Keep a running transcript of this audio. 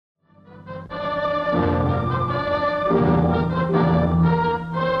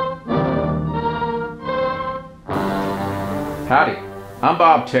Howdy, I'm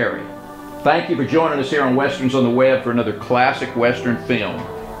Bob Terry. Thank you for joining us here on Westerns on the Web for another classic Western film.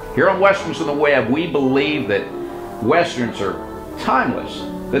 Here on Westerns on the Web, we believe that Westerns are timeless,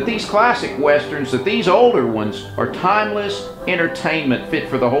 that these classic Westerns, that these older ones are timeless entertainment fit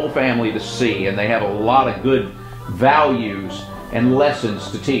for the whole family to see, and they have a lot of good values and lessons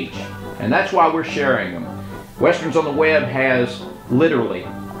to teach. And that's why we're sharing them. Westerns on the Web has literally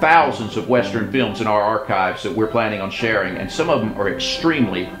thousands of Western films in our archives that we're planning on sharing, and some of them are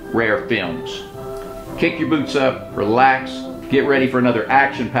extremely rare films. Kick your boots up, relax, get ready for another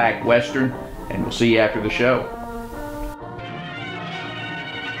action-packed Western, and we'll see you after the show.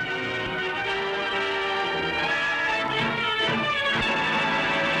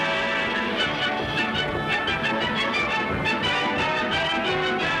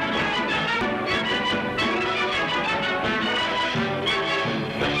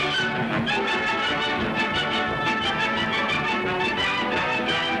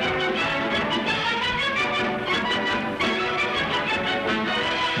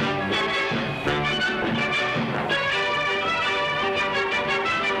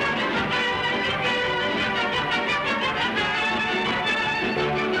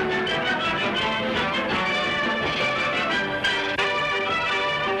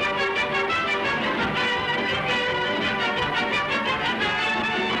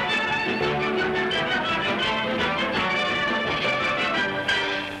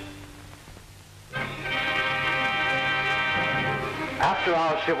 After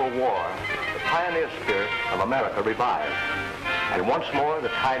our Civil War, the pioneer spirit of America revived, and once more the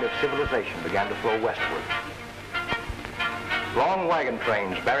tide of civilization began to flow westward. Long wagon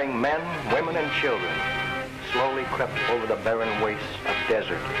trains bearing men, women, and children slowly crept over the barren wastes of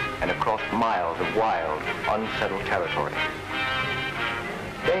desert and across miles of wild, unsettled territory.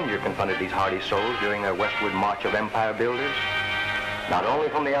 Danger confronted these hardy souls during their westward march of empire builders, not only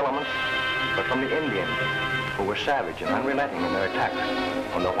from the elements, but from the Indians, who were savage and unrelenting in their attacks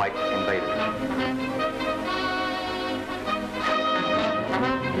on the white invaders.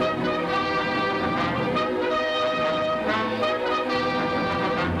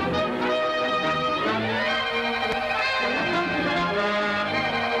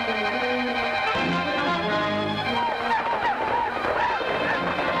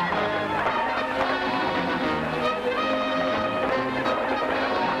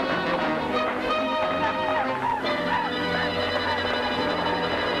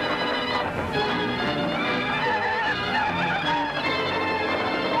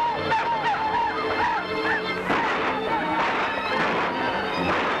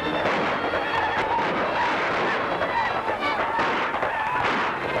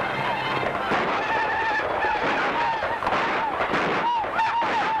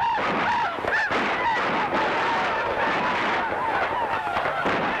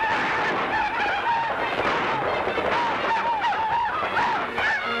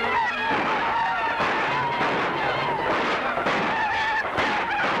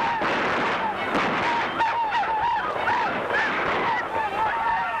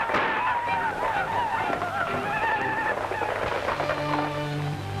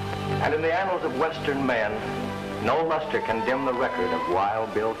 And in the annals of Western men, no luster can dim the record of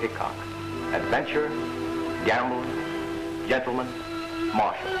Wild Bill Hickok, adventurer, gambler, gentleman,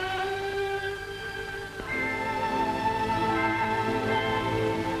 marshal.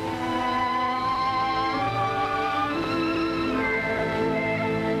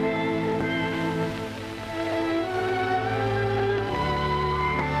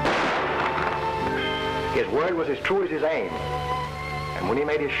 His word was as true as his aim. And when he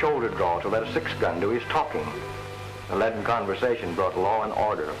made his shoulder draw to let a six-gun do his talking, the leaden conversation brought law and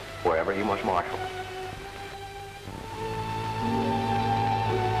order wherever he was marshaled.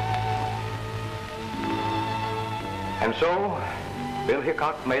 And so, Bill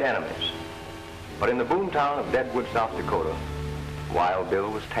Hickok made enemies. But in the boomtown of Deadwood, South Dakota, Wild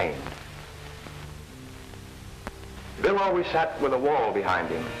Bill was tamed. Bill always sat with a wall behind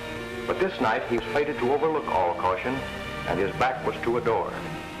him, but this night he was fated to overlook all caution, and his back was to a door.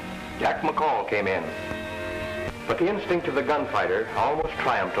 Jack McCall came in, but the instinct of the gunfighter almost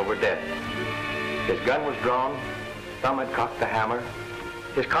triumphed over death. His gun was drawn, Thumb had cocked the hammer,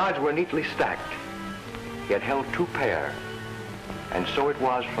 his cards were neatly stacked. He had held two pair, and so it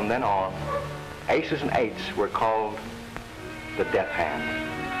was from then on. Aces and eights were called the death hand.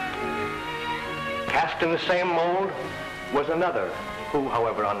 Cast in the same mold was another, who,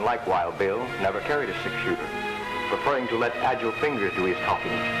 however, unlike Wild Bill, never carried a six-shooter, preferring to let agile fingers do his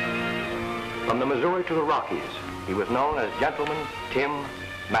talking. From the Missouri to the Rockies, he was known as Gentleman Tim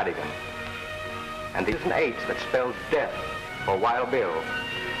Madigan. And these are eights that spells death for Wild Bill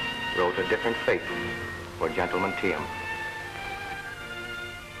wrote a different fate for Gentleman Tim.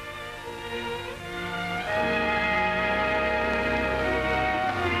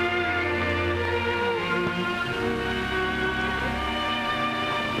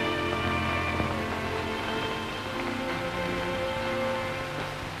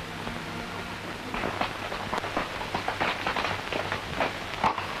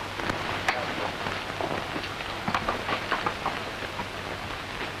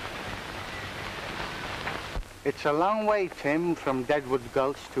 It's a long way, Tim, from Deadwood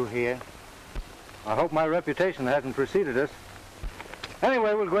Gulch to here. I hope my reputation hasn't preceded us.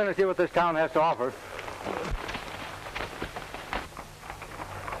 Anyway, we'll go in and see what this town has to offer.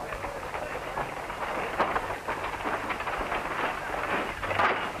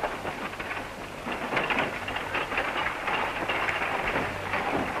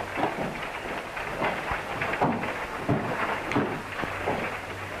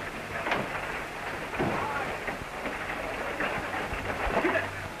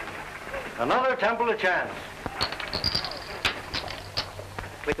 Another Temple of Chance.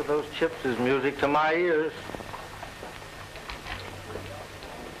 Click of those chips is music to my ears.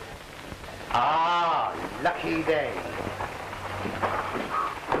 Ah, lucky day.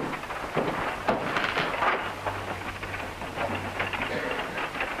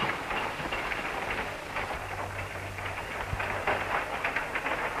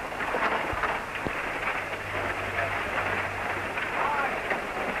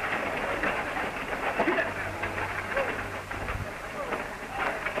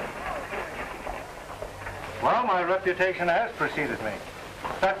 Well, my reputation has preceded me.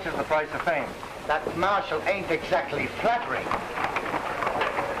 Such is the price of fame. That marshal ain't exactly flattering.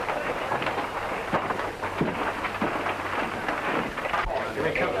 Give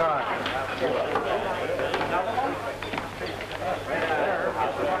me 2 cards.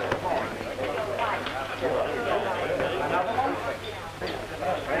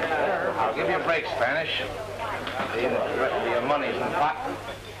 I'll give you a break, Spanish. The rest of your money's in the pot.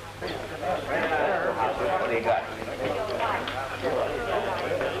 What do you got?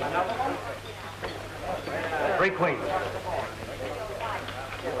 3 queens.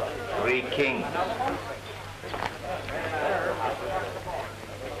 3 kings.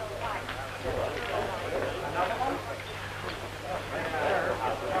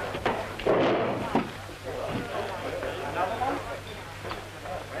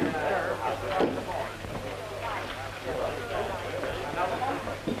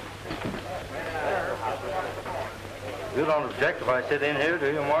 You don't object if I sit in here,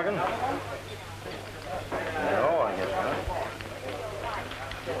 do you, Morgan? No, I guess not.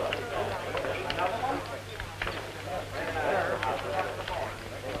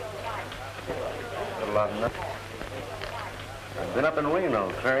 Got a lot of nothing. I've been up in Reno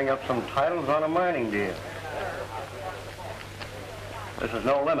clearing up some titles on a mining deal. This is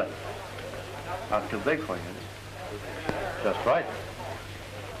no limit. Not too big for you. Just right.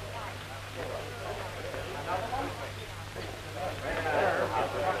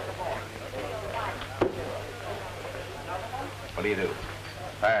 What do you do?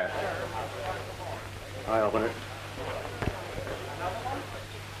 Pass. I open it.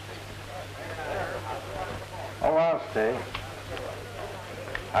 Oh, I'll stay.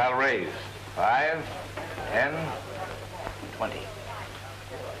 I'll raise. 5, 10, 20.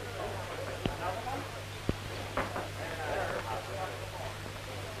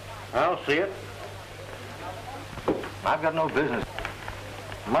 I'll see it. I've got no business.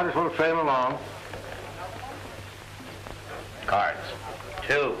 Might as well trail along. Cards.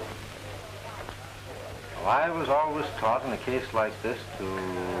 2. Well, I was always taught in a case like this to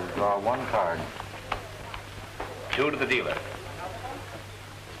draw 1 card. 2 to the dealer.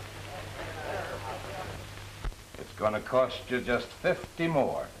 It's going to cost you just 50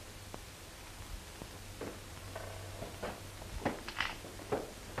 more.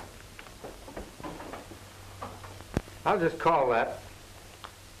 I'll just call that.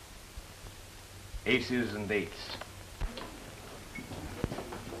 Aces and 8s.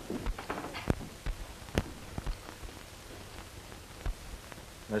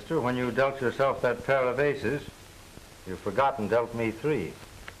 Mister, when you dealt yourself that pair of aces, you've forgotten dealt me 3.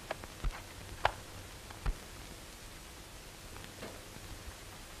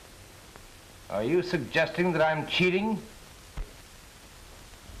 Are you suggesting that I'm cheating?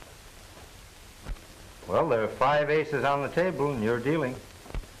 Well, there are 5 aces on the table, and you're dealing.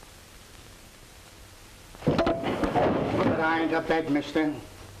 Put it behind the bed, mister.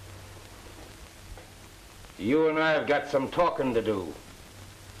 You and I have got some talking to do.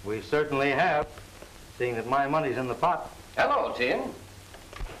 We certainly have, seeing that my money's in the pot. Hello, Tim.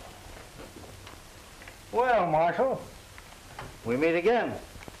 Well, Marshal, we meet again.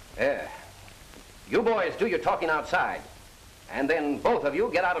 You boys do your talking outside, and then both of you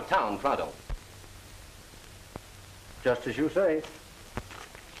get out of town pronto. Just as you say.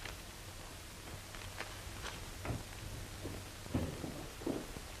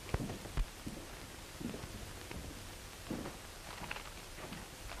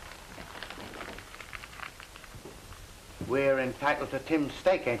 We're entitled to Tim's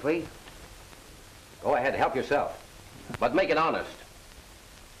steak, ain't we? Go ahead, help yourself, but make it honest.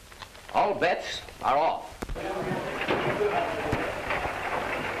 All bets are off.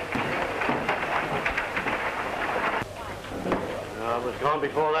 I was gone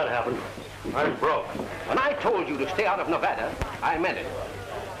before that happened. I was broke. When I told you to stay out of Nevada, I meant it.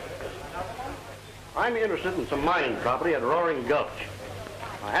 I'm interested in some mining property at Roaring Gulch.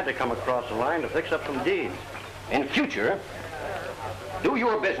 I had to come across the line to fix up some deeds. In future, do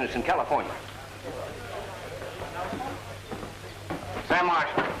your business in California. Sam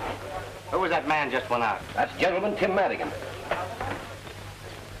Marshall, who was that man just went out? That's Gentleman Tim Madigan.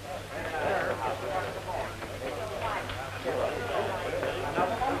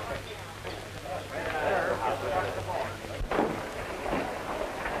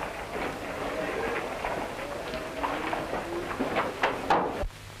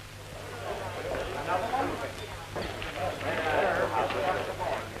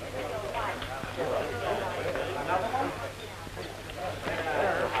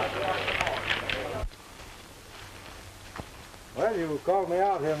 Well, you called me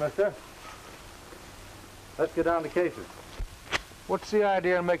out here, mister. Let's get down to cases. What's the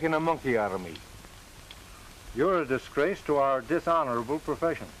idea of making a monkey out of me? You're a disgrace to our dishonorable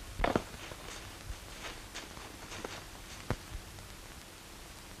profession.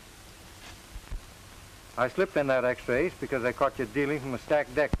 I slipped in that extra ace because I caught you dealing from a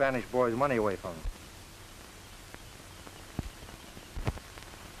stacked deck Spanish boy's money away from him.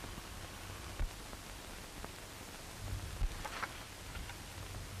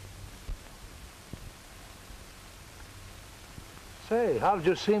 Say, how did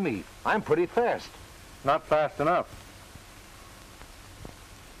you see me? I'm pretty fast. Not fast enough.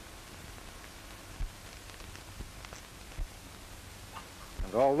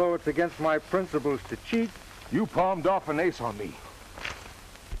 And although it's against my principles to cheat, You palmed off an ace on me.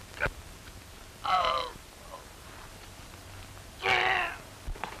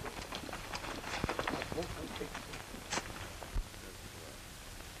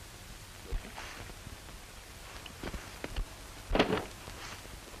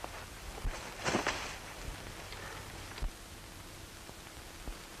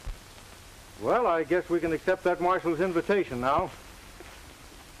 well, I guess we can accept that marshal's invitation now.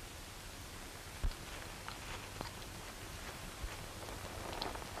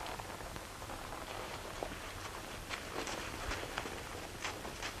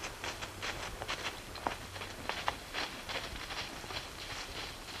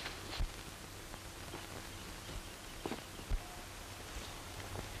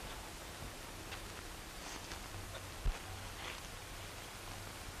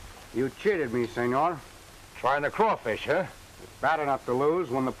 You cheated me, senor. Trying to crawfish, huh? Bad enough to lose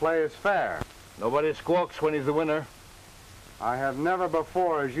when the play is fair. Nobody squawks when he's the winner. I have never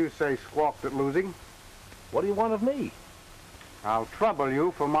before, as you say, squawked at losing. What do you want of me? I'll trouble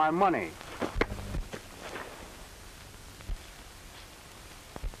you for my money.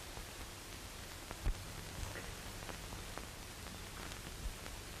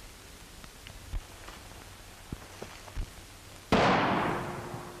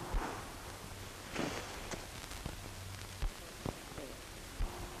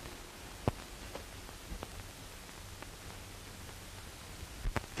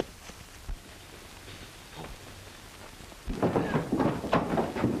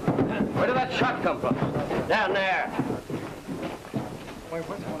 Where did that shot come from? Down there.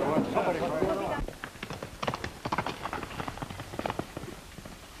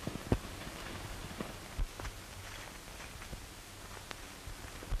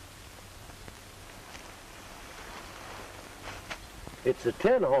 It's a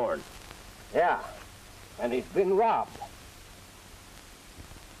tin horn. Yeah, and he's been robbed.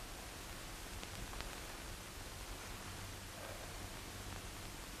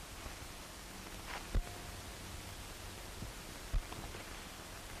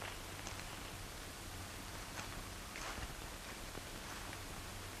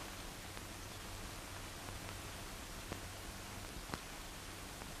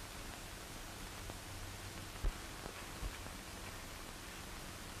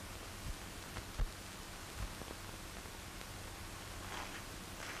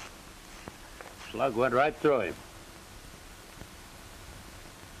 Slug went right through him.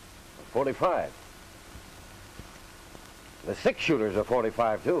 45. The 6-shooter's a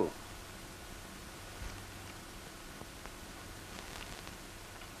 45, too.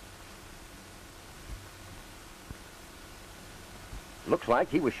 Looks like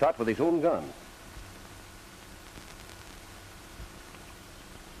he was shot with his own gun.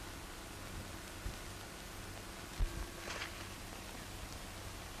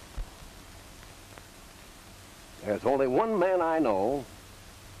 There's only one man I know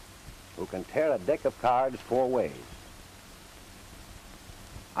who can tear a deck of cards 4 ways.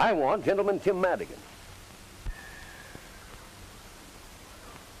 I want Gentleman Tim Madigan.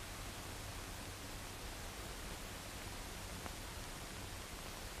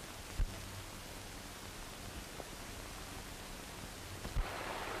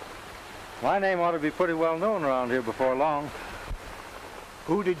 My name ought to be pretty well known around here before long.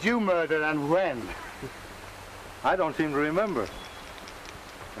 Who did you murder and when? I don't seem to remember.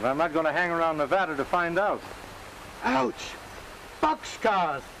 And I'm not going to hang around Nevada to find out. Ouch!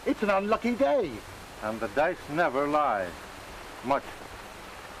 Boxcars! It's an unlucky day. And the dice never lie. Much.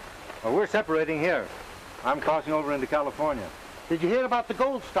 Well, we're separating here. I'm crossing over into California. Did you hear about the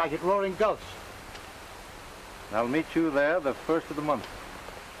gold strike at Roaring Gulch? I'll meet you there the 1st of the month.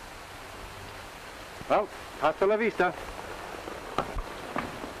 Well, hasta la vista.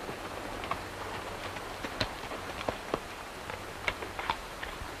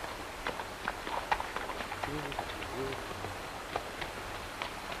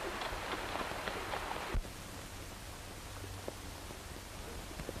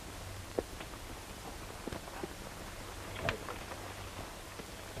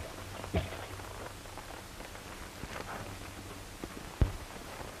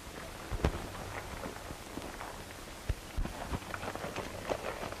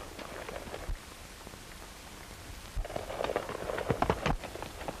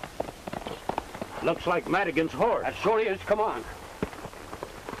 Looks like Madigan's horse. That sure is. Come on.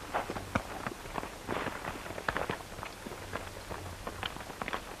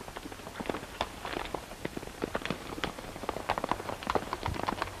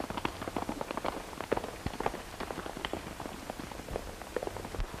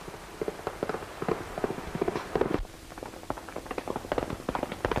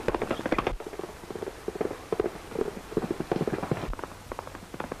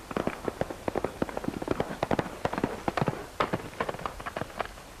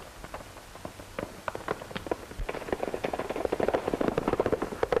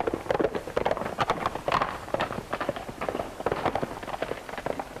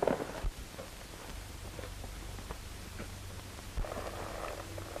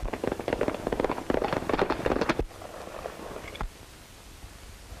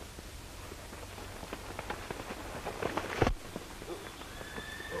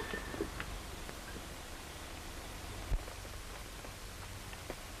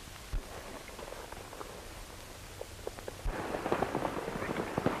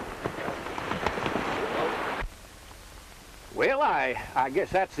 Well, I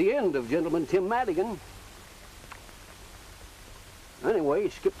guess that's the end of Gentleman Tim Madigan. Anyway, he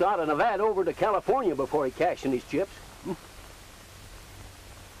skipped out of Nevada over to California before he cashed in his chips.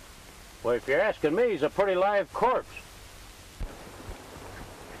 Well, if you're asking me, he's a pretty live corpse.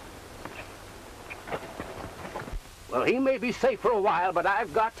 Well, he may be safe for a while, but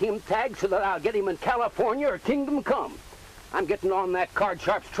I've got him tagged so that I'll get him in California or kingdom come. I'm getting on that Card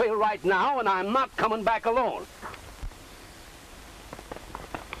Sharp's trail right now, and I'm not coming back alone.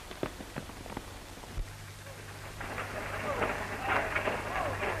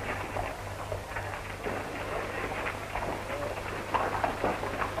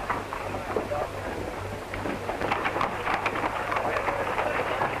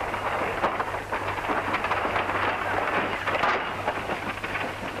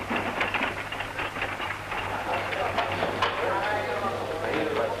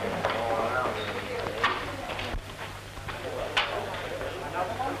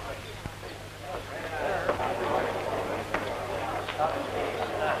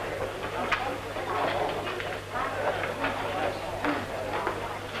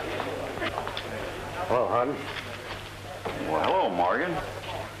 Hello, Hardin. Well, hello, Morgan.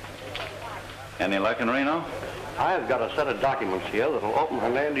 Any luck in Reno? I've got a set of documents here that'll open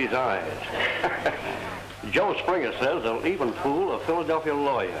Hernandez's eyes. Joe Springer says they'll even fool a Philadelphia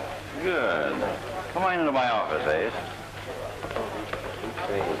lawyer. Good. Come on into my office, Ace.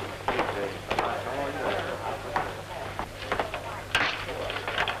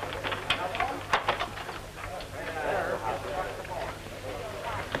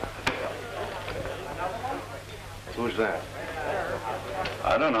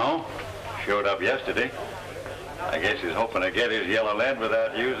 I don't know. Showed up yesterday. I guess he's hoping to get his yellow lead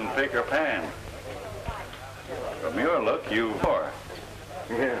without using pick or pan. From your look, you are.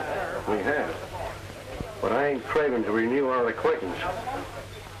 Yeah, we have. But I ain't craving to renew our acquaintance.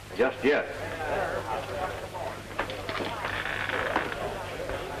 Just yet.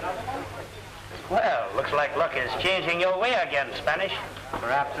 Well, looks like luck is changing your way again, Spanish.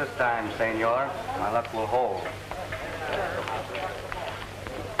 Perhaps this time, senor, my luck will hold.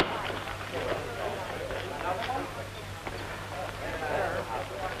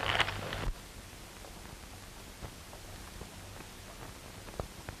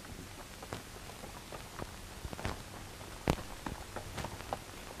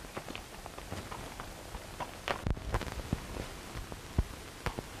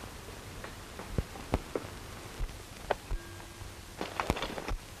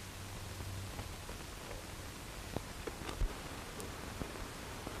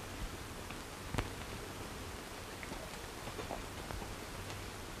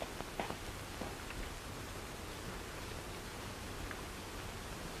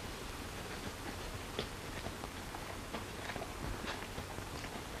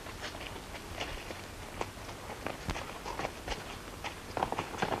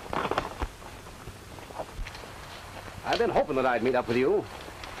 I've been hoping that I'd meet up with you.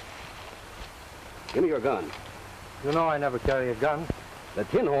 Give me your gun. You know I never carry a gun. The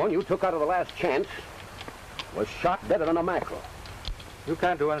tin horn you took out of the Last Chance was shot deader than a mackerel. You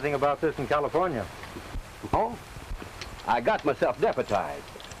can't do anything about this in California. Oh? I got myself deputized.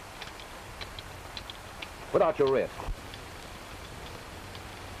 Put out your wrist.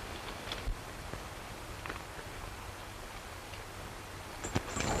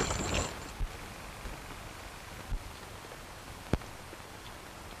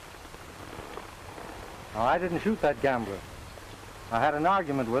 No, I didn't shoot that gambler. I had an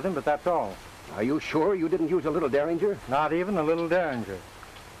argument with him, but that's all. Are you sure you didn't use a little derringer? Not even a little derringer.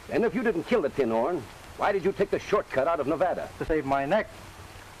 And if you didn't kill the tin horn, why did you take the shortcut out of Nevada? To save my neck.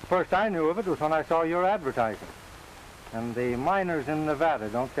 First I knew of it was when I saw your advertising. And the miners in Nevada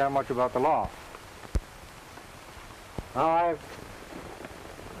don't care much about the law. Now I've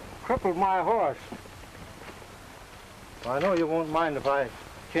crippled my horse. Well, I know you won't mind if I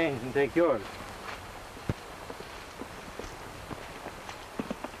change and take yours.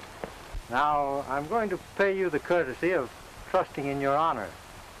 Now, I'm going to pay you the courtesy of trusting in your honor.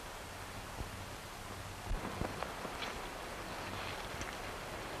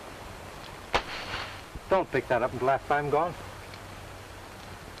 Don't pick that up until after I'm gone.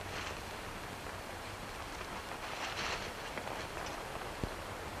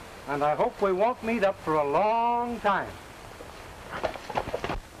 And I hope we won't meet up for a long time.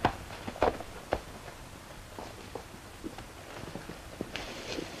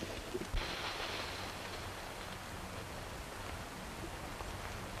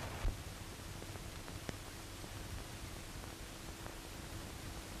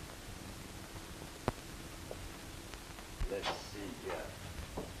 Let's see.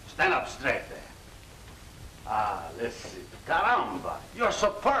 Stand up straight there. Ah, let's see. Caramba, you're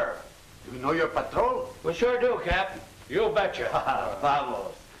superb. Do you know your patrol? We sure do, Cap. You betcha.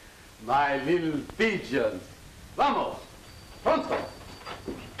 Vamos, my little pigeons. Vamos, pronto.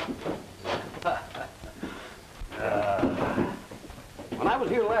 When I was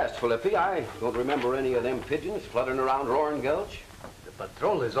here last, Felipe, I don't remember any of them pigeons fluttering around Roaring Gulch. The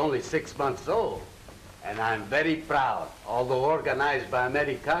patrol is only 6 months old, and I'm very proud. Although organized by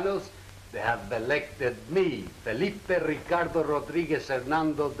Americanos, they have elected me, Felipe Ricardo Rodriguez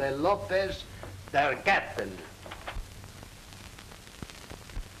Hernando de Lopez, their captain.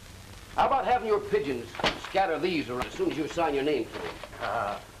 How about having your pigeons scatter these around as soon as you sign your name to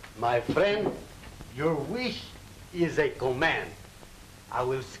them? My friend, your wish is a command. I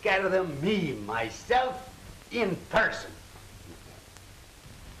will scatter them myself, in person.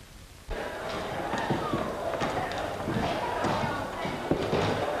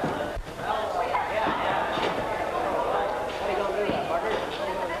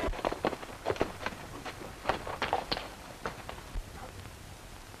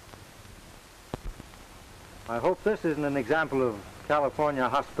 I hope this isn't an example of California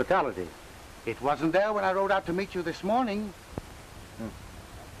hospitality. It wasn't there when I rode out to meet you this morning.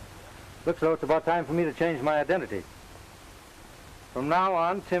 Looks though it's about time for me to change my identity. From now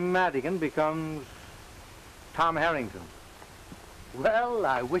on, Tim Madigan becomes Tom Harrington. Well,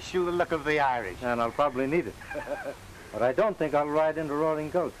 I wish you the luck of the Irish. And I'll probably need it. But I don't think I'll ride into Roaring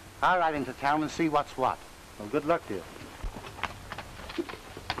Gulch. I'll ride into town and see what's what. Well, good luck to you.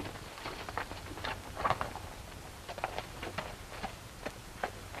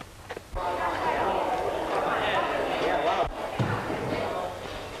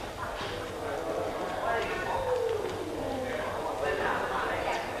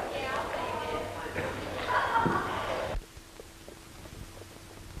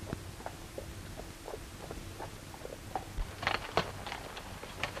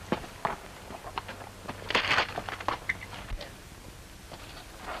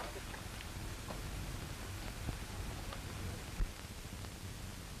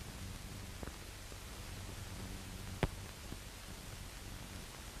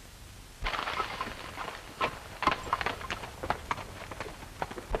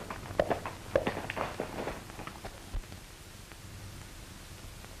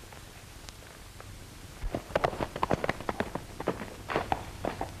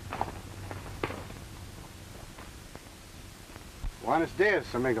 Buenos dias,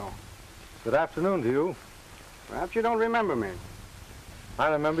 amigo. Good afternoon to you. Perhaps you don't remember me. I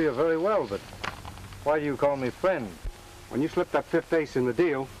remember you very well, but why do you call me friend? When you slipped that fifth ace in the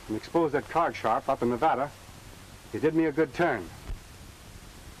deal and exposed that card sharp up in Nevada, you did me a good turn.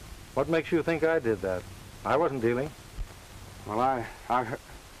 What makes you think I did that? I wasn't dealing. Well, I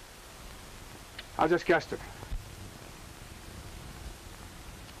just guessed it.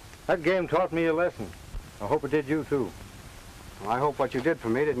 That game taught me a lesson. I hope it did you, too. Well, I hope what you did for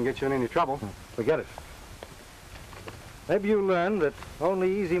me didn't get you in any trouble. Forget it. Maybe you learned that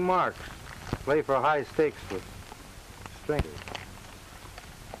only easy marks play for high stakes with strangers.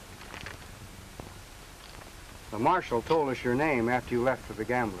 The marshal told us your name after you left for the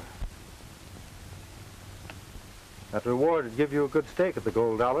gambler. That reward would give you a good stake at the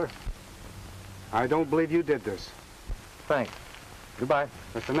gold dollar. I don't believe you did this. Thanks. Goodbye.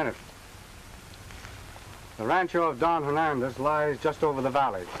 Just a minute. The rancho of Don Hernandez lies just over the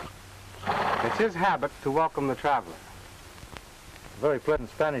valley. It's his habit to welcome the traveler. A very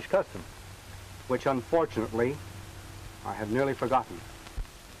pleasant Spanish custom. Which, unfortunately, I have nearly forgotten.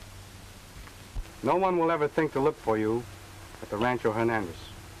 No one will ever think to look for you at the Rancho Hernandez.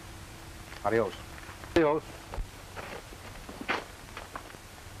 Adios. Adios.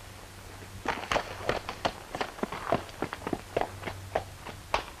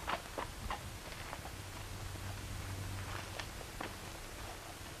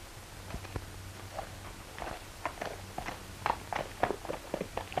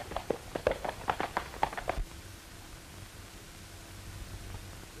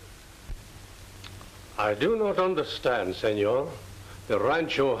 I do not understand, senor. The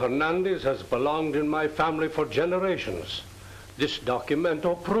Rancho Hernandez has belonged in my family for generations. This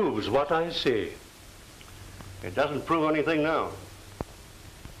documento proves what I say. It doesn't prove anything now.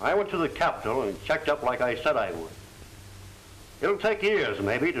 I went to the Capitol and checked up like I said I would. It'll take years,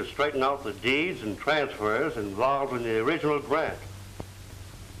 maybe, to straighten out the deeds and transfers involved in the original grant.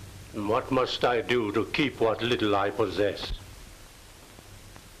 And what must I do to keep what little I possess?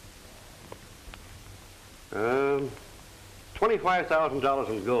 $25,000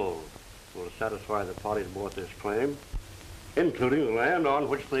 in gold will satisfy the parties bought this claim, including the land on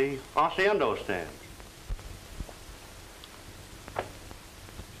which the hacienda stands.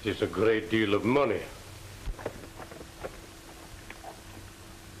 It is a great deal of money.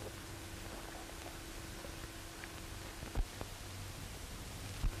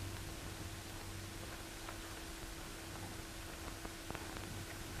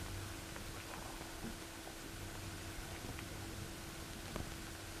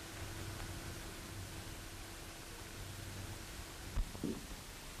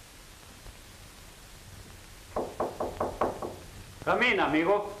 Come in,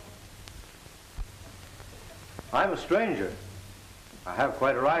 amigo. I'm a stranger. I have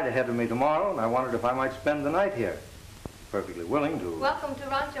quite a ride ahead of me tomorrow, and I wondered if I might spend the night here. Perfectly willing to. Welcome to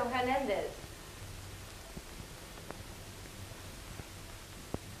Rancho Hernandez.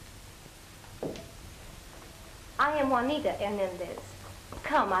 I am Juanita Hernandez.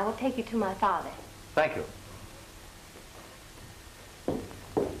 Come, I will take you to my father. Thank you.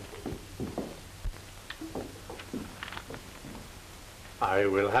 I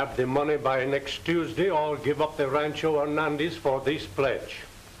will have the money by next Tuesday. I'll give up the Rancho Hernandez for this pledge.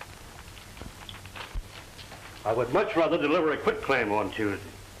 I would much rather deliver a quitclaim on Tuesday.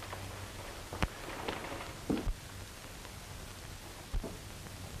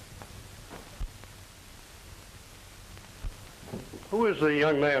 Who is the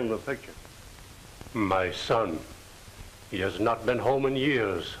young man in the picture? My son. He has not been home in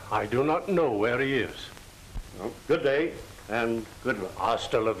years. I do not know where he is. Well, good day. And good luck.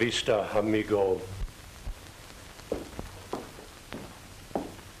 Hasta la vista, amigo.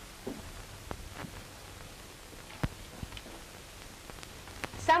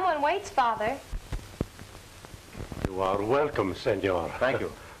 Someone waits, Father. You are welcome, senor. Thank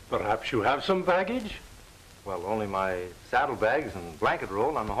you. Perhaps you have some baggage? Well, only my saddlebags and blanket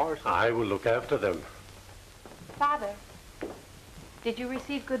roll on the horse. I will look after them. Father, did you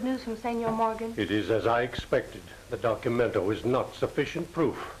receive good news from Senor Morgan? It is as I expected. The documento is not sufficient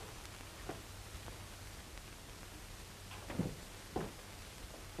proof.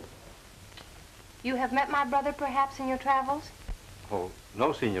 You have met my brother, perhaps, in your travels? Oh,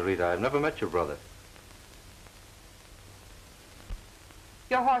 no, Senorita. I've never met your brother.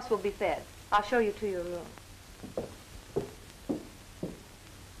 Your horse will be fed. I'll show you to your room.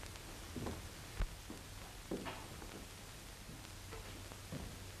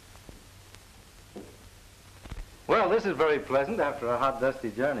 Well, this is very pleasant after a hot,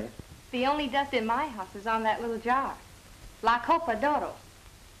 dusty journey. The only dust in my house is on that little jar. La Copa d'Oro.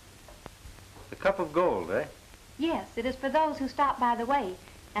 The cup of gold, eh? Yes, it is for those who stop by the way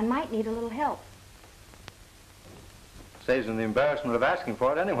and might need a little help. Saves them the embarrassment of asking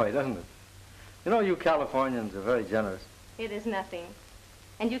for it anyway, doesn't it? You know, you Californians are very generous. It is nothing.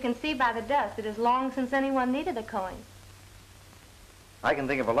 And you can see by the dust it is long since anyone needed a coin. I can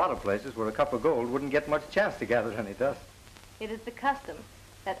think of a lot of places where a cup of gold wouldn't get much chance to gather any dust. It is the custom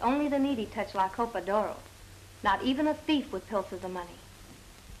that only the needy touch La Copa d'Oro. Not even a thief would pilfer the money.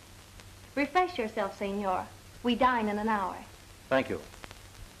 Refresh yourself, senor. We dine in an hour. Thank you.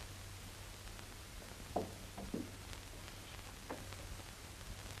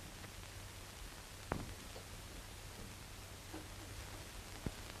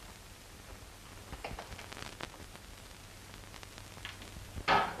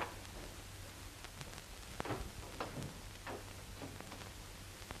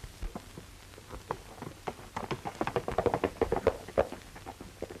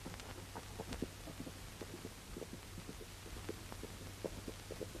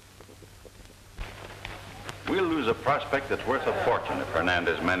 We'll lose a prospect that's worth a fortune if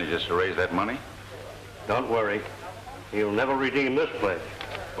Hernandez manages to raise that money. Don't worry. He'll never redeem this place.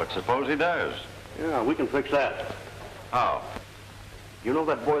 But suppose he does? Yeah, we can fix that. How? You know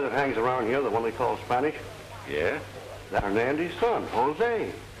that boy that hangs around here, the one they call Spanish? Yeah? That's Hernandez's son,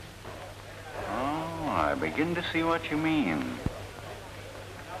 Jose. Oh, I begin to see what you mean.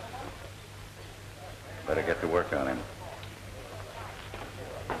 Better get to work on him.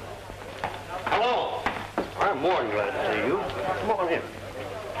 Hello. I'm more than glad to see you. Come on in.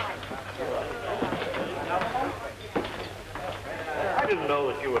 I didn't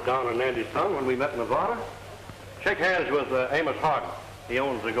know that you were Don Hernandez's son when we met in Nevada. Shake hands with Amos Hardin. He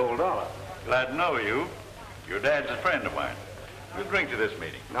owns the Gold Dollar. Glad to know you. Your dad's a friend of mine. We'll drink to this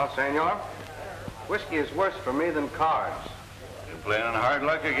meeting. No, senor. Whiskey is worse for me than cards. You playing on hard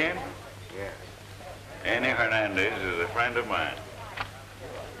luck again? Yes. Annie Hernandez is a friend of mine.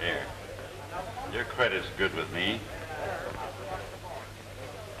 Here. Your credit's good with me.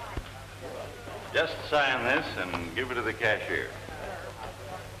 Just sign this and give it to the cashier.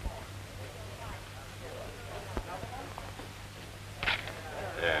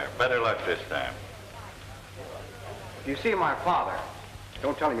 There, better luck this time. If you see my father,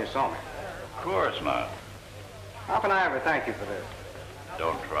 don't tell him you saw me. Of course not. How can I ever thank you for this?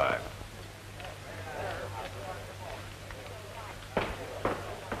 Don't try.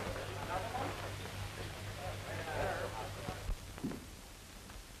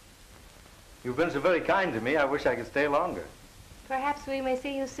 You've been so very kind to me, I wish I could stay longer. Perhaps we may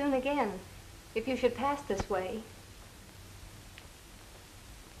see you soon again, if you should pass this way.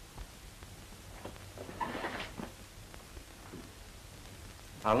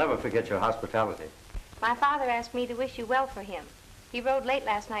 I'll never forget your hospitality. My father asked me to wish you well for him. He rode late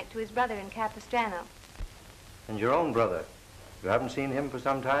last night to his brother in Capistrano. And your own brother. You haven't seen him for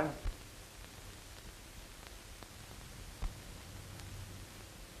some time?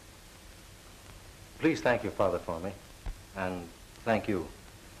 Please thank your father for me. And thank you.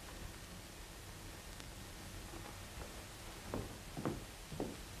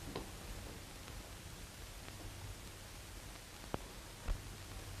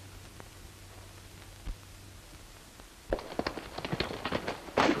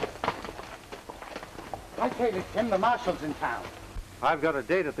 I tell you, Tim, the marshal's in town. I've got a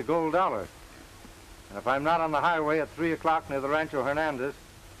date at the Gold Dollar. And if I'm not on the highway at 3 o'clock near the Rancho Hernandez,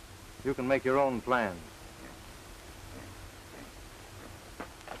 you can make your own plans.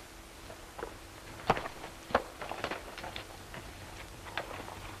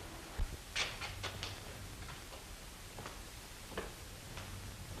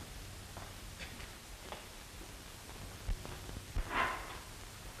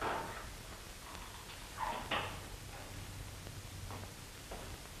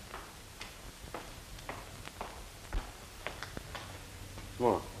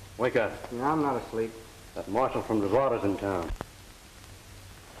 Come on, wake up. Yeah, I'm not asleep. That marshal from Nevada's in town.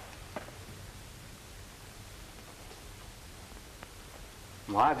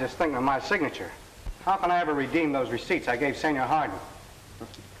 Well, I was just thinking of my signature. How can I ever redeem those receipts I gave Senor Hardin?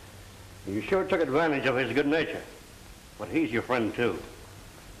 You sure took advantage of his good nature. But he's your friend, too.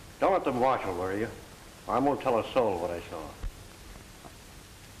 Don't let the marshal worry you. I won't tell a soul what I saw.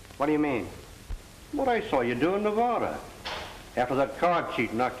 What do you mean? What I saw you do in Nevada, after that card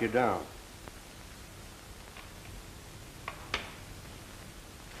cheat knocked you down.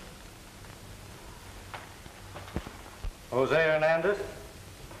 Jose Hernandez,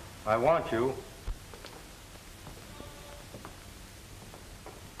 I want you.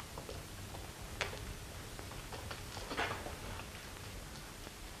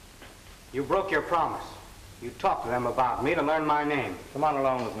 You broke your promise. You talked to them about me to learn my name. Come on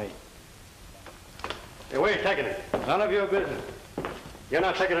along with me. Hey, where are you taking it? None of your business. You're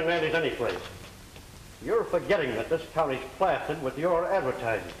not taking advantage any place. You're forgetting that this county's plastered with your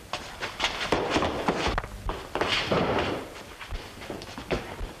advertising.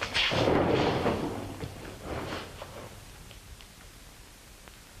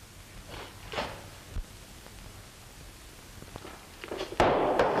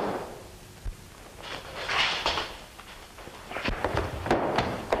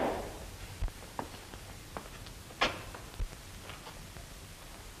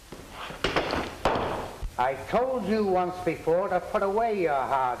 I told you once before to put away your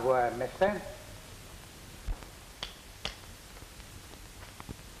hardware, mister.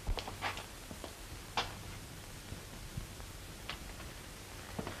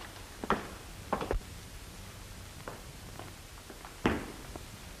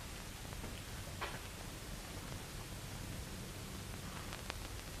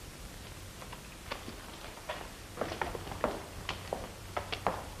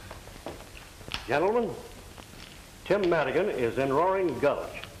 Gentlemen, Tim Madigan is in Roaring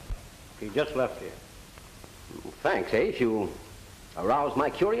Gulch. He just left here. Thanks, Ace. You aroused my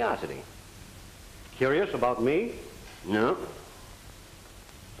curiosity. Curious about me? No.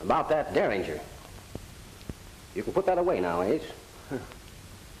 About that Derringer. You can put that away now, Ace.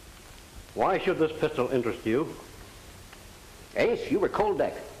 Why should this pistol interest you? Ace, you were cold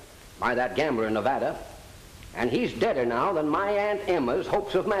decked by that gambler in Nevada, and he's deader now than my Aunt Emma's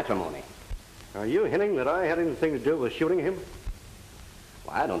hopes of matrimony. Are you hinting that I had anything to do with shooting him?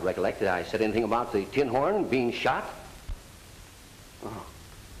 Well, I don't recollect that I said anything about the tin horn being shot. Oh.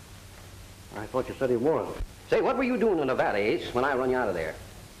 I thought you said he was. Say, what were you doing in Nevada, Ace, when I run you out of there?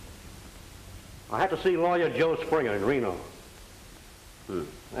 I had to see lawyer Joe Springer in Reno.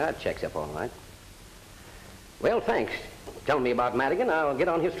 That checks up all right. Well, thanks. Tell me about Madigan. I'll get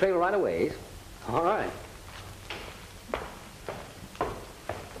on his trail right away, Ace. All right.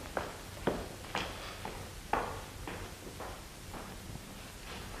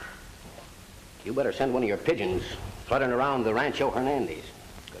 You better send one of your pigeons fluttering around the Rancho Hernandez,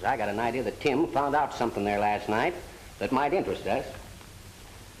 because I got an idea that Tim found out something there last night that might interest us.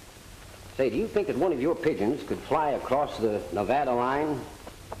 Say, do you think that one of your pigeons could fly across the Nevada line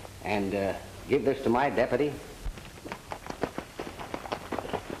and give this to my deputy?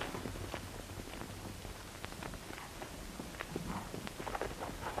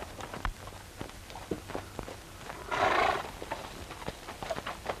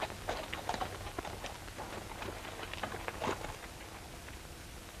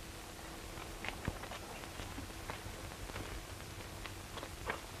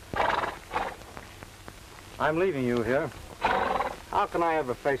 I'm leaving you here. How can I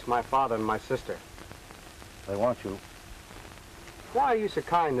ever face my father and my sister? They want you. Why are you so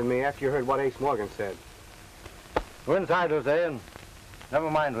kind to me after you heard what Ace Morgan said? Go inside, Jose, and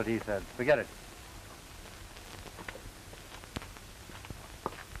never mind what he said. Forget it.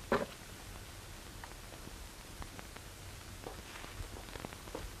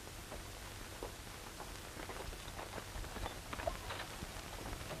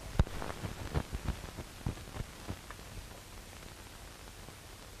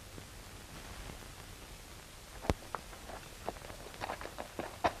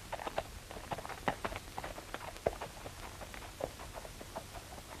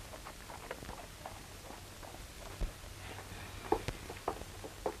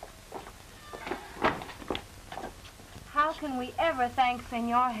 How can we ever thank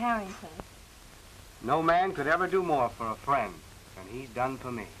Senor Harrington? No man could ever do more for a friend than he's done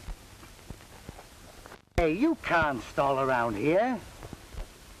for me. Hey, you can't stall around here.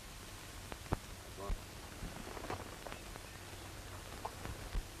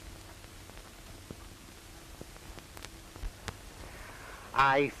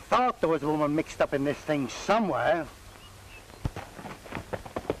 I thought there was a woman mixed up in this thing somewhere.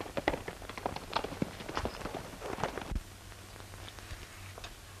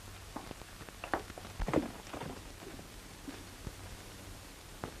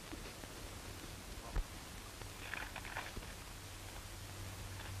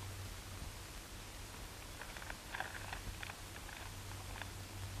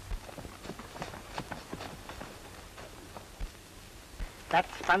 That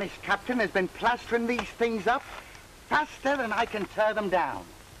Spanish captain has been plastering these things up faster than I can tear them down.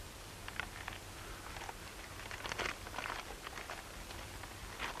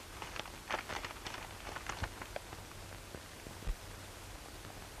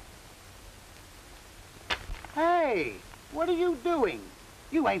 Hey, what are you doing?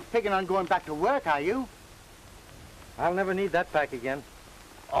 You ain't figuring on going back to work, are you? I'll never need that pack again.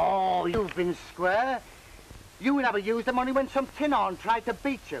 Oh, you've been square. You never used them only when some tin-on tried to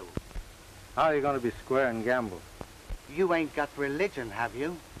beat you. How are you going to be square and gamble? You ain't got religion, have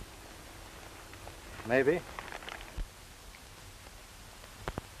you? Maybe.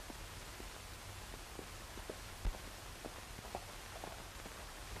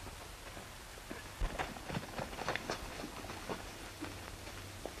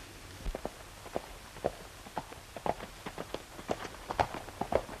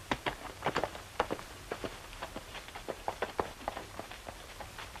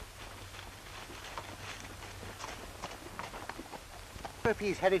 If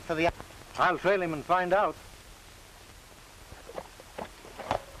he's headed for the... I'll trail him and find out.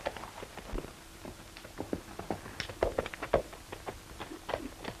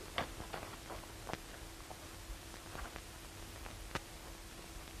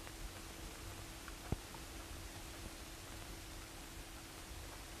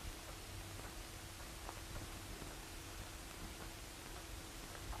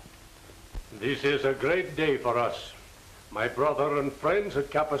 This is a great day for us. My brother and friends at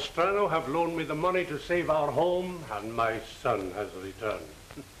Capistrano have loaned me the money to save our home, and my son has returned.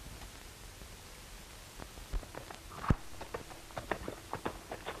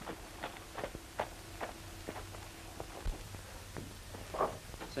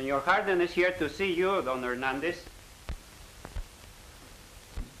 Senor Harden is here to see you, Don Hernandez.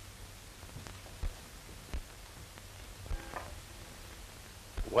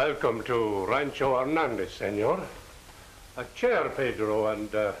 Welcome to Rancho Hernandez, senor. A chair, Pedro, and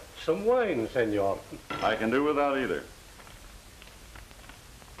some wine, senor. I can do without either.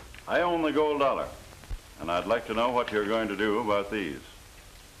 I own the gold dollar, and I'd like to know what you're going to do about these.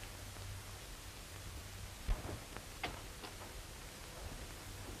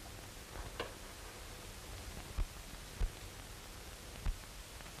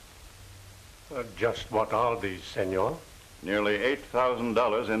 Just what are these, senor? Nearly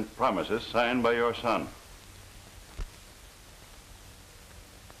 $8,000 in promises signed by your son.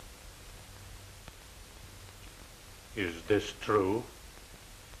 Is this true?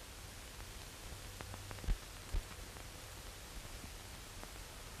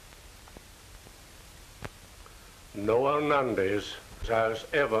 No Hernandez has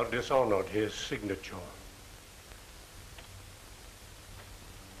ever dishonored his signature.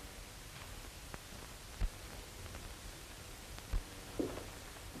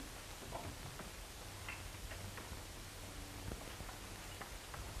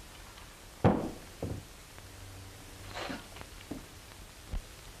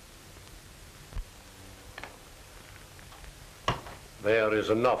 There is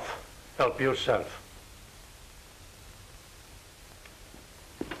enough. Help yourself.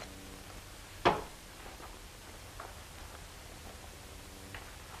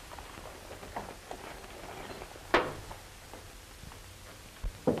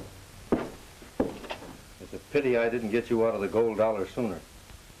 It's a pity I didn't get you out of the gold dollar sooner.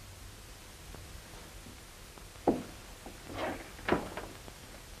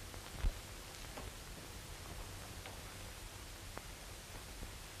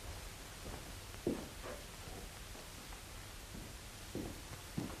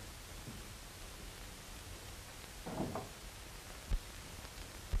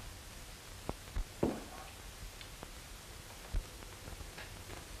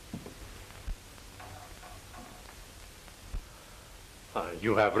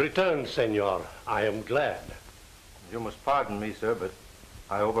 You have returned, senor. I am glad. You must pardon me, sir, but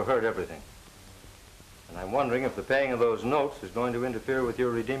I overheard everything. And I'm wondering if the paying of those notes is going to interfere with your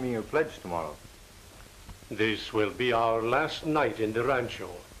redeeming your pledge tomorrow. This will be our last night in the rancho.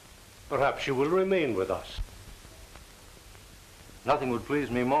 Perhaps you will remain with us. Nothing would please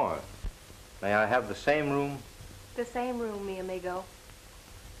me more. May I have the same room? The same room, mi amigo.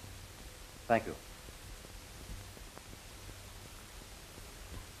 Thank you.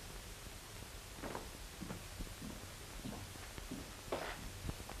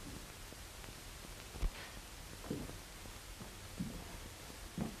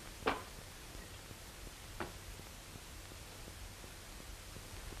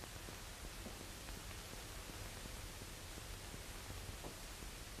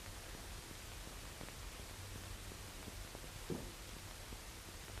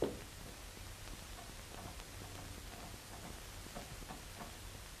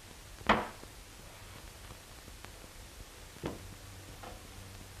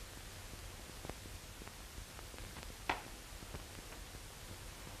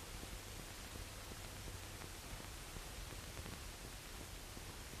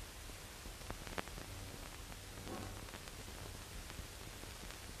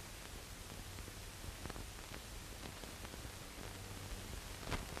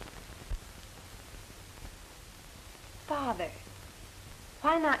 Father.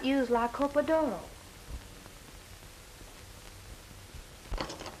 Why not use La Copa d'Oro?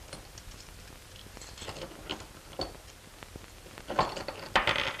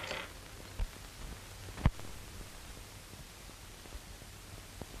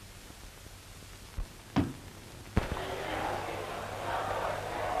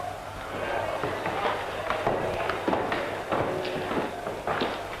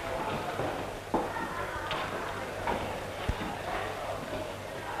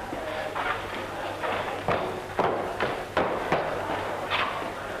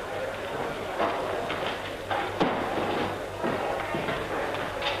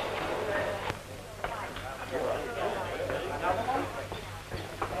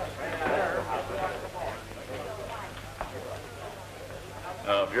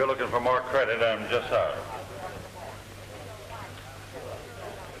 If you're looking for more credit, I'm just out.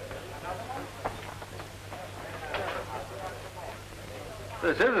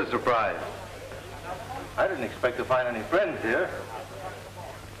 This is a surprise. I didn't expect to find any friends here.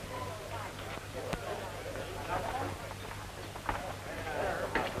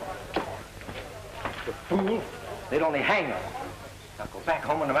 The fool. They'd only hang us. Now go back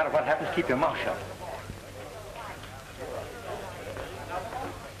home and no matter what happens, keep your mouth shut.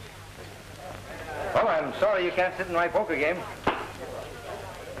 Well, I'm sorry you can't sit in my poker game.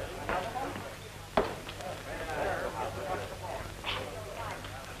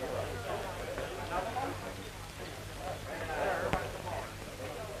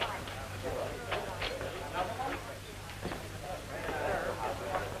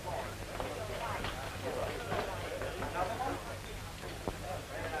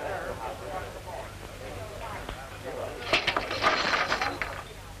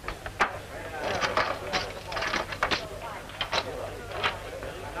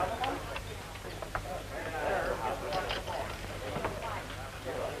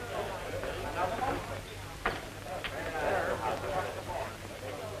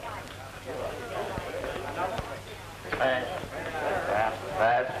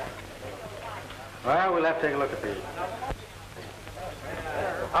 Well, we'll have to take a look at these.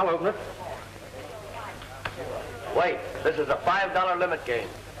 I'll open it. Wait, this is a $5 limit game.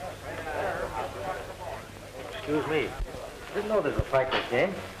 Excuse me. Didn't know there was a fight this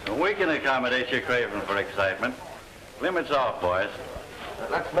game. We can accommodate your craving for excitement. Limits off, boys.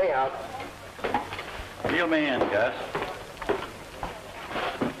 That's me out. Deal me in, Gus.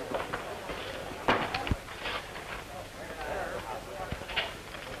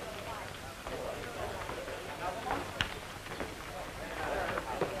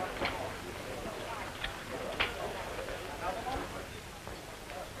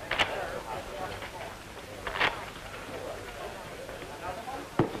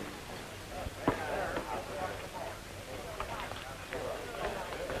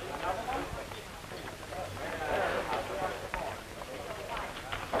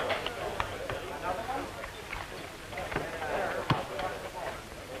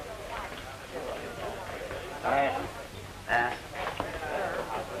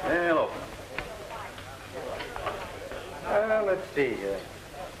 Hello. Let's see here.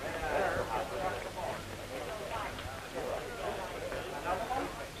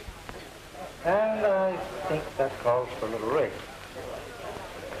 And I think that calls for a little race.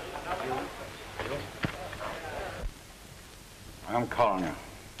 I'm calling you.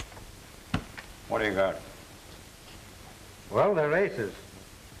 What do you got? Well, they're aces.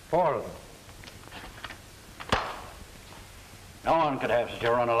 4 of them. No one could have such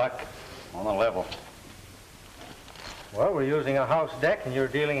a run of luck on the level. Well, we're using a house deck, and you're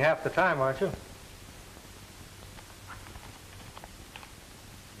dealing half the time, aren't you?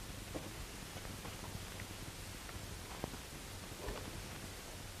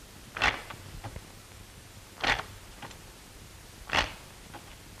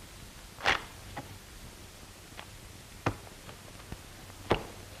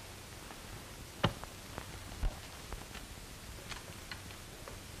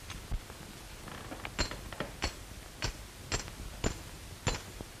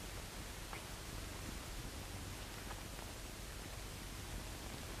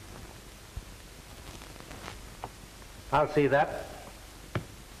 I'll see that.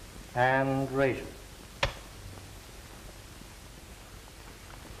 And raise it.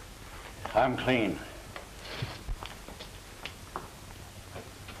 I'm clean.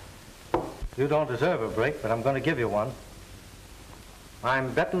 You don't deserve a break, but I'm going to give you one.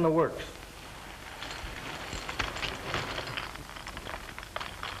 I'm betting the works.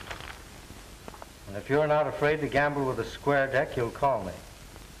 And if you're not afraid to gamble with a square deck, you'll call me.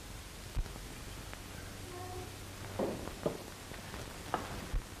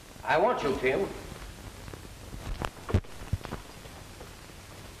 I want you, Tim.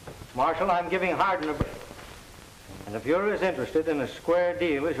 Marshal, I'm giving Hardin a break. And if you're as interested in a square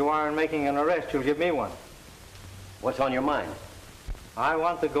deal as you are in making an arrest, you'll give me one. What's on your mind? I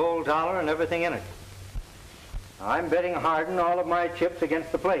want the gold dollar and everything in it. I'm betting Hardin all of my chips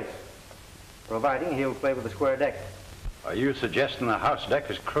against the place, providing he'll play with the square deck. Are you suggesting the house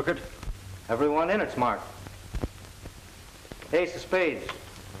deck is crooked? Everyone in it's marked. Ace of spades,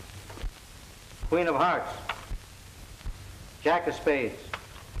 Queen of hearts, Jack of spades,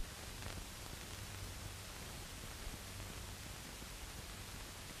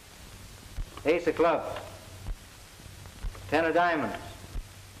 Ace of clubs, 10 of diamonds,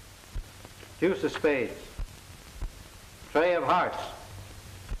 deuce of spades, trey of hearts,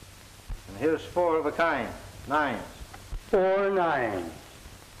 and here's 4 of a kind, nines. 4 9s.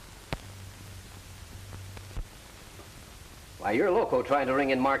 Why, you're loco trying to ring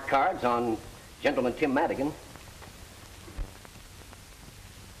in marked cards on Gentleman Tim Madigan.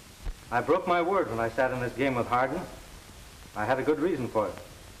 I broke my word when I sat in this game with Hardin. I had a good reason for it.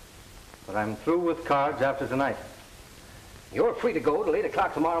 But I'm through with cards after tonight. You're free to go till 8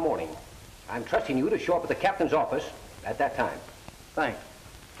 o'clock tomorrow morning. I'm trusting you to show up at the captain's office at that time. Thanks.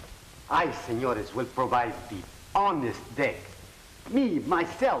 I, senores, will provide the honest deck. Me,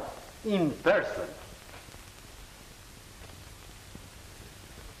 myself, in person.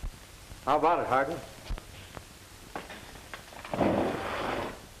 How about it, Hardin?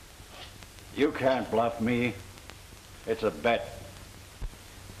 You can't bluff me. It's a bet.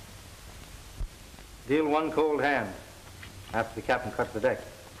 Deal 1 cold hand after the captain cuts the deck.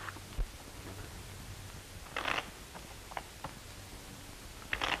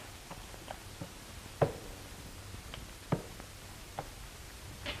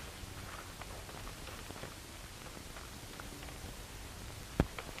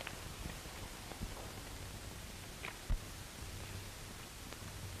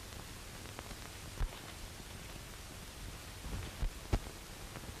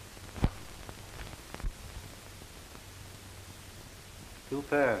 Two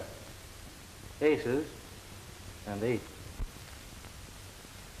pair, aces and 8.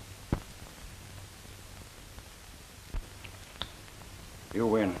 You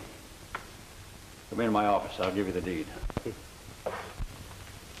win. Come into my office. I'll give you the deed.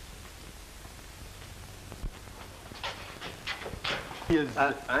 He is...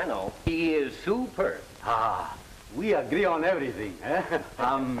 I know. He is superb. Ah, we agree on everything, eh?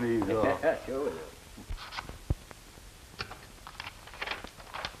 Amigo. Sure we do.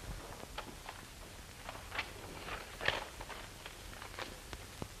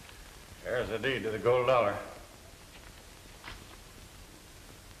 There's the deed to the gold dollar.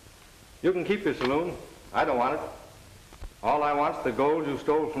 You can keep your saloon. I don't want it. All I want's the gold you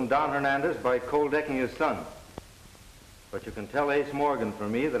stole from Don Hernandez by cold decking his son. But you can tell Ace Morgan for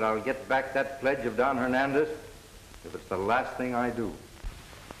me that I'll get back that pledge of Don Hernandez if it's the last thing I do.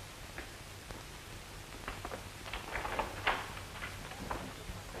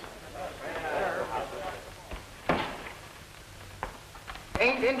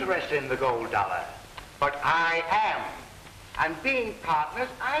 Ain't interested in the gold dollar, but I am. And being partners,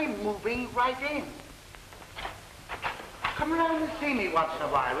 I'm moving right in. Come around and see me once in a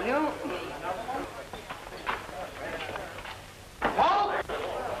while, will you? Paul,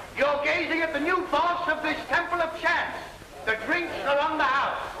 you're gazing at the new boss of this Temple of Chance. The drinks are on the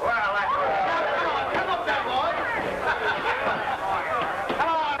house. Well, now, come up there, boy. Come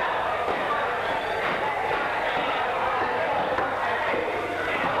on.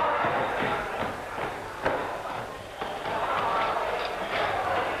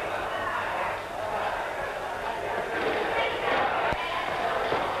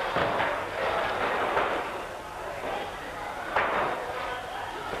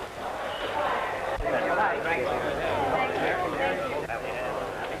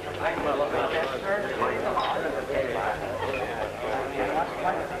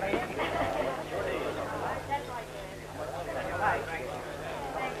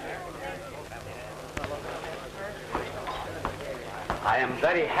 I am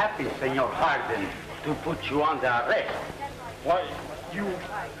very happy, Senor Hardin, to put you under arrest. Why,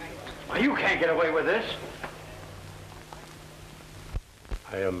 You can't get away with this.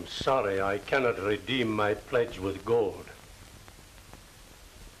 I am sorry I cannot redeem my pledge with gold.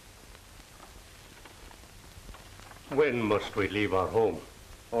 When must we leave our home?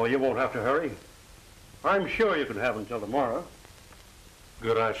 Oh, you won't have to hurry. I'm sure you can have until tomorrow.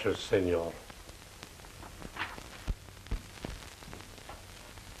 Gracias, senor.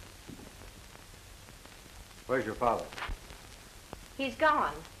 Where's your father? He's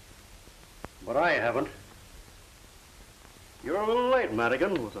gone. But I haven't. You're a little late,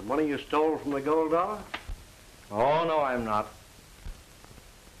 Madigan, with the money you stole from the gold dollar. Oh, no, I'm not.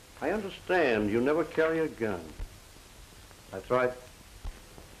 I understand you never carry a gun. That's right.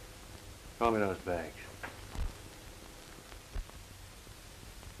 Call me those bags.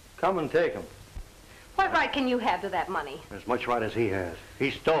 Come and take them. What right can you have to that money? As much right as he has. He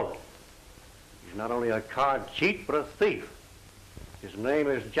stole it. He's not only a card cheat, but a thief. His name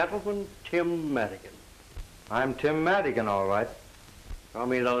is Gentleman Tim Madigan. I'm Tim Madigan, all right. Throw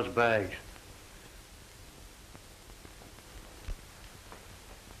me those bags.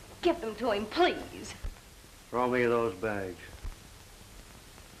 Give them to him, please. Throw me those bags.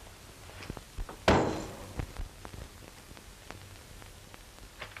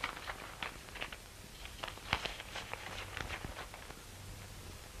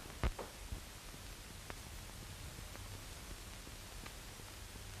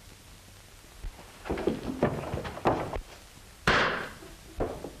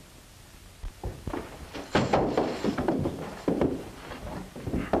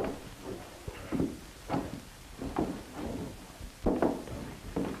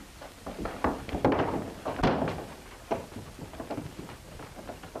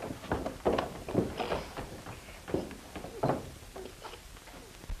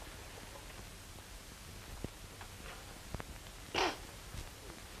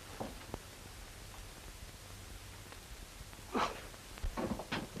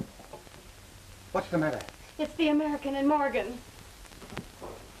 What's the matter? It's the American and Morgan.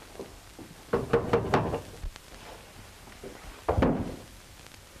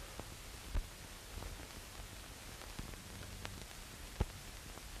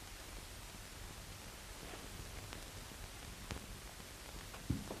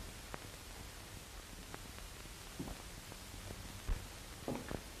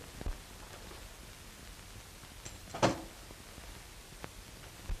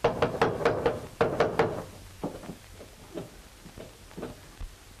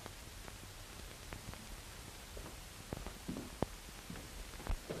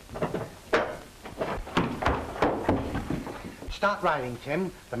 Start riding,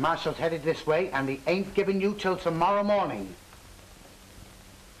 Tim. The marshal's headed this way, and he ain't giving you till tomorrow morning.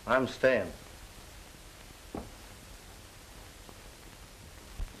 I'm staying.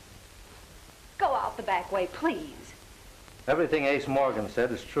 Go out the back way, please. Everything Ace Morgan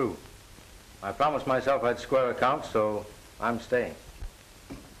said is true. I promised myself I'd square accounts, so I'm staying.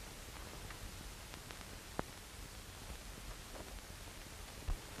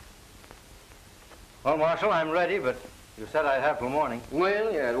 Well, Marshal, I'm ready, but you said I'd have till morning.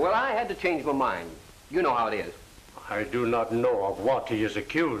 Well, yeah. Well, I had to change my mind. You know how it is. I do not know of what he is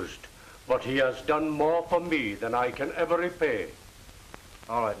accused, but he has done more for me than I can ever repay.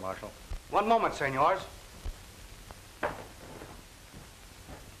 All right, Marshal. One moment, senors. It's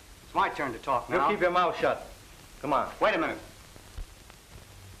my turn to talk now. You keep your mouth shut. Come on. Wait a minute.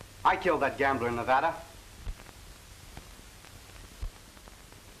 I killed that gambler in Nevada.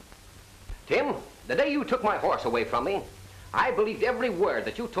 Tim, the day you took my horse away from me, I believed every word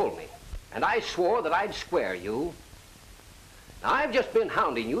that you told me, and I swore that I'd square you. Now, I've just been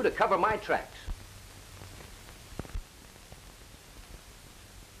hounding you to cover my tracks.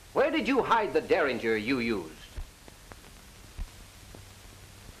 Where did you hide the Derringer you used?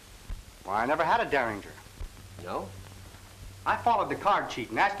 Well, I never had a Derringer. No? I followed the card cheat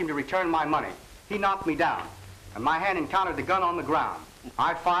and asked him to return my money. He knocked me down, and my hand encountered the gun on the ground.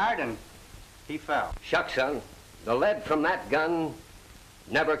 I fired, and he fell. Shucks, son. The lead from that gun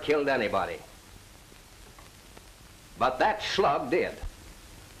never killed anybody. But that slug did.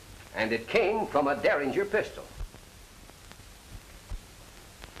 And it came from a Derringer pistol.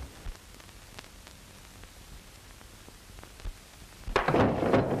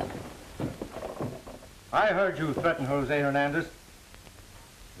 I heard you threaten Jose Hernandez.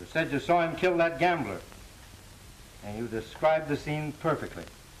 You said you saw him kill that gambler. And you described the scene perfectly.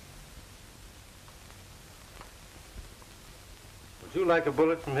 Would you like a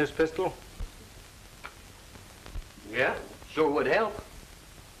bullet from his pistol? Yeah, sure would help.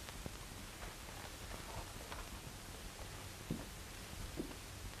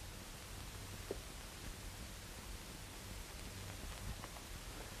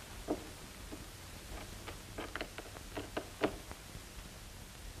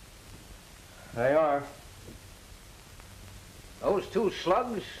 They are. Those two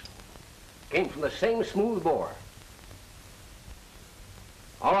slugs came from the same smooth bore.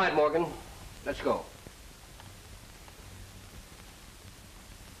 All right, Morgan, let's go.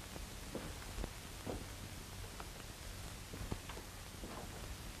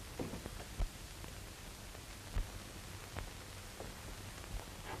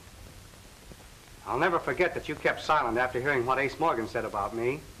 I'll never forget that you kept silent after hearing what Ace Morgan said about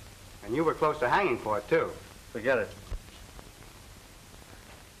me. And you were close to hanging for it, too. Forget it.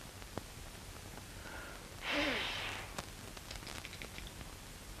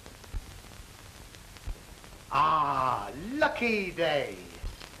 Ah, lucky day.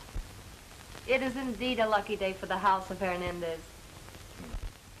 It is indeed a lucky day for the house of Hernandez.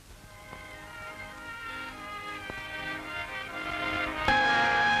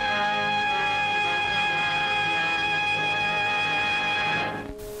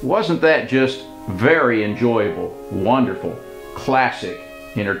 Wasn't that just very enjoyable, wonderful, classic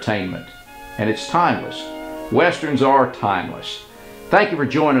entertainment? And it's timeless. Westerns are timeless. Thank you for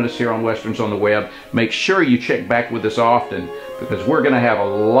joining us here on Westerns on the Web. Make sure you check back with us often, because we're going to have a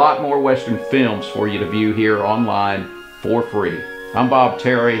lot more Western films for you to view here online for free. I'm Bob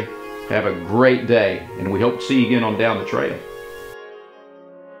Terry. Have a great day, and we hope to see you again on Down the Trail.